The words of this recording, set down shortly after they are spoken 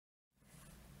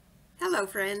Hello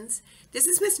friends, this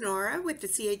is Miss Nora with the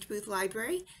CH Booth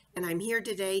Library, and I'm here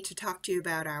today to talk to you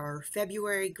about our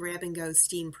February Grab and Go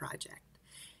STEAM project,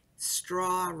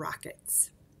 straw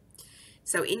rockets.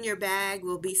 So in your bag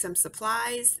will be some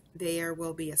supplies. There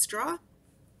will be a straw.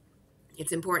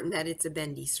 It's important that it's a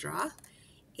bendy straw,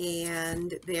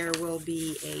 and there will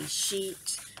be a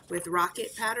sheet with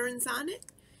rocket patterns on it.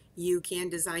 You can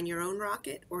design your own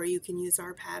rocket, or you can use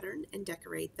our pattern and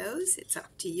decorate those. It's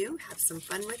up to you. Have some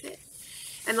fun with it.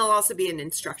 And there'll also be an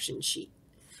instruction sheet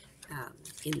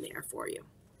in there for you.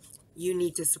 You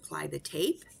need to supply the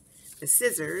tape, the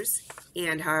scissors,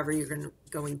 and however you're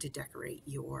going to decorate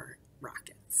your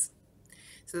rockets.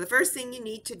 So the first thing you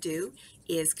need to do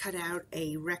is cut out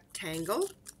a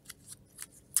rectangle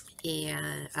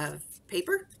of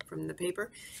paper from the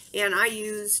paper, and I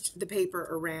used the paper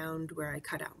around where I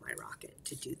cut out my rocket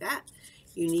to do that.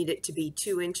 You need it to be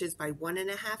 2 inches by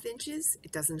 1.5 inches.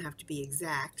 It doesn't have to be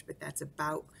exact, but that's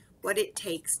about what it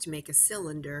takes to make a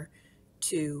cylinder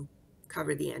to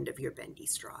cover the end of your bendy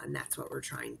straw, and that's what we're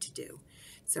trying to do.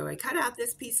 So I cut out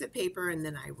this piece of paper, and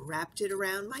then I wrapped it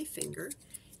around my finger,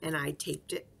 and I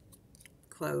taped it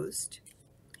closed,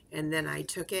 and then I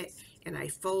took it and I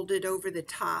folded over the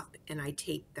top and I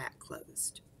taped that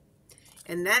closed.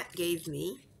 And that gave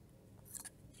me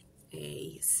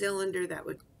a cylinder that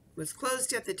was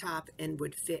closed at the top and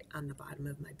would fit on the bottom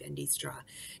of my bendy straw.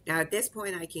 Now at this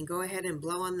point I can go ahead and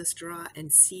blow on the straw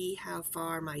and see how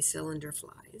far my cylinder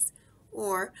flies,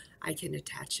 or I can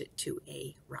attach it to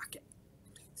a rocket.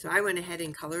 So I went ahead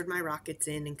and colored my rockets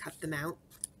in and cut them out.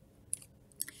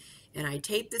 And I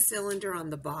taped the cylinder on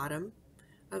the bottom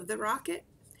of the rocket.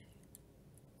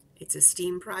 It's a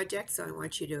STEAM project, so I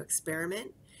want you to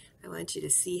experiment. I want you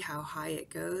to see how high it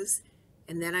goes,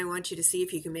 and then I want you to see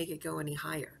if you can make it go any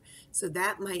higher. So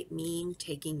that might mean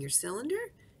taking your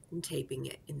cylinder and taping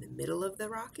it in the middle of the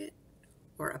rocket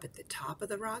or up at the top of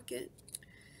the rocket.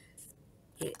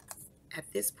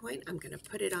 At this point, I'm going to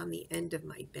put it on the end of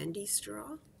my bendy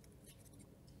straw,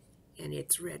 and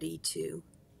it's ready to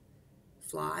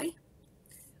fly.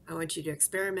 I want you to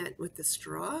experiment with the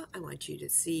straw. I want you to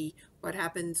see what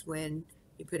happens when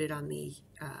you put it on the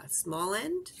small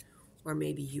end, or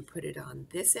maybe you put it on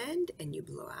this end and you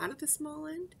blow out of the small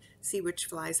end. See which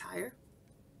flies higher.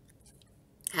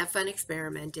 Have fun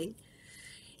experimenting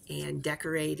and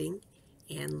decorating,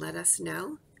 and let us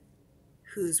know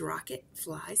whose rocket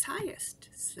flies highest.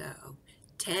 So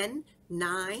 10,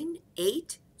 9,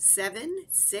 8, 7,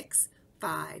 6,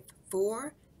 5,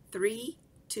 4, 3,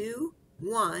 2,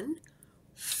 1.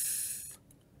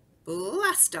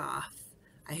 Blast off.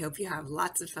 I hope you have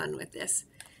lots of fun with this.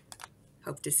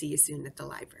 Hope to see you soon at the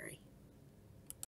library.